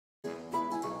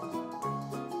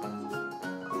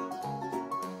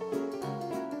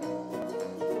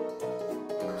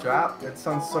Jap? It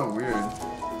sounds so weird.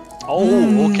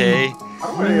 Oh, okay.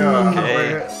 How do I,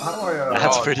 Okay. how do I,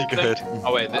 That's pretty good.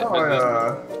 Oh wait, how do I,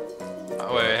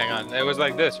 oh wait, hang on. It was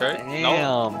like this, right?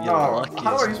 Damn, you're no, lucky.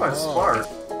 how do I as use my well. spark?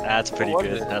 That's pretty What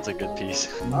good. was it? That's a good piece.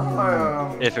 How do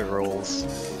I, If it rolls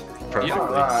perfectly.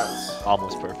 that.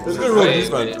 Almost perfectly. It's gonna roll Wait,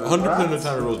 defense. wait. 100% of the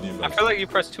time it rolls I defense. feel like you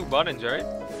pressed 2 buttons, right?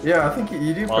 Yeah, I think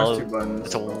you do Well, press 2 buttons.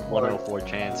 It's a 104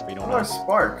 chance. We don't How do I know.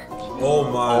 spark? Oh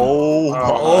my. Oh,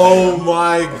 Oh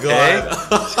my Okay.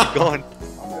 god. keep going.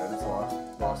 I'm dead, it's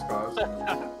lost cause.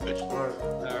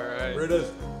 Alright. Where it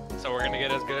is? So we're gonna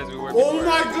get as good as we were Oh before.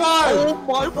 my god!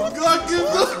 my God, give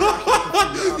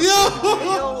the.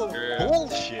 Yo! Yeah.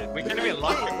 Bullshit. We can't even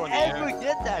lock it one Ever here.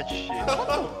 get that shit?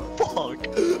 What the fuck?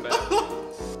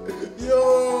 Yo,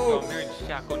 Yo! I'm hearing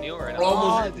Shaq O'Neal right Bro, now.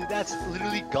 almost- Oh, dude, that's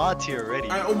literally God tier already.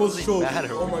 I almost Doesn't choked.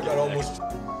 matter Oh when my we god, get almost.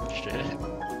 next. Shit.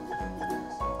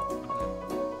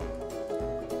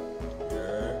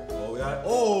 Oh, we got it.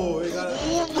 Oh, we got it.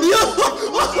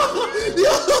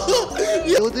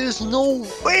 Yo, there's no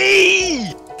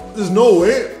way! There's no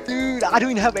way. Dude, I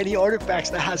don't even have any artifacts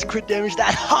that has crit damage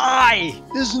that high!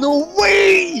 There's no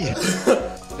way!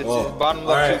 The Oh, bottom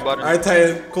left 2 buttons. Alright,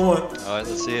 Titan, come on. Alright,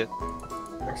 let's see it.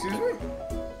 Excuse me?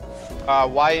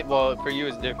 White, well, for you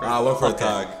is different. I went for Okay. a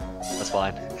tag. That's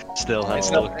fine. Still, Oh. it's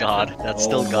still God. That's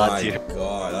still God Oh tier. my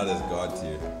god, that is god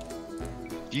tier.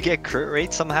 Do you get crit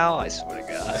rate somehow? I swear to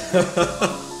God.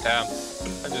 Damn. I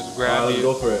just Alright, grabbed let's you.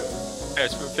 go for it. Hey,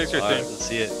 fix your Alright, thing. let's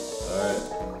see it. Alright.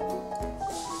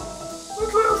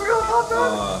 What's going on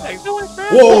there? Thanks so much, man.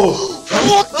 Whoa!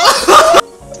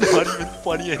 It's not even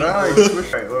funny No, anymore. you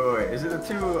switch right. Wait. Is it the 2,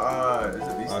 is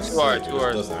it these Actually, two? Two are, it two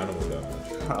are. does animal damage.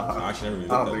 I actually never really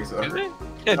I looked don't at think it. so. Is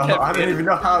it? No, I don't even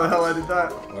know how the hell I did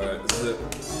that. Alright, this is it.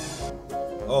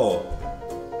 Oh.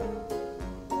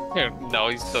 No,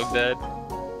 he's so dead.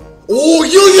 Oh,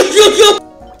 yo!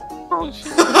 Oh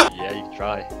shit. Yeah, you can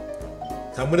try.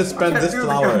 I'm gonna spend can't this do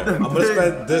flower. the I'm gonna thing.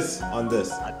 spend this on this.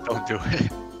 Don't do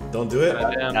it. Don't do it?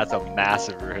 Damn. That's a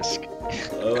massive risk.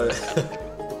 Alright.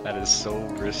 That is so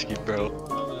risky, bro.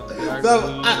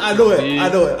 No, I know it. I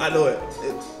know it. I know it.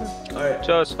 Alright.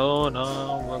 Just hold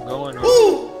on, we're going on.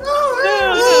 Ooh!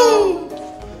 Ooh!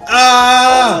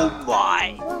 Ah!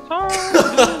 My!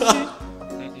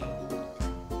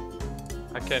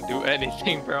 I can't do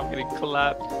anything, bro. I'm getting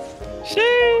clapped.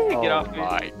 Shit, get off me.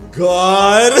 my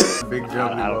God! Big God,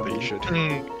 jump. I don't think you should.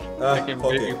 Fucking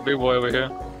Okay. big boy over here.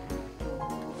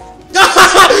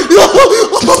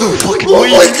 Oh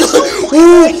my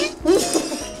god!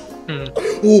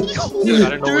 Ooh! I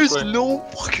don't know There's which way. no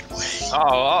fucking way.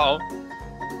 Oh,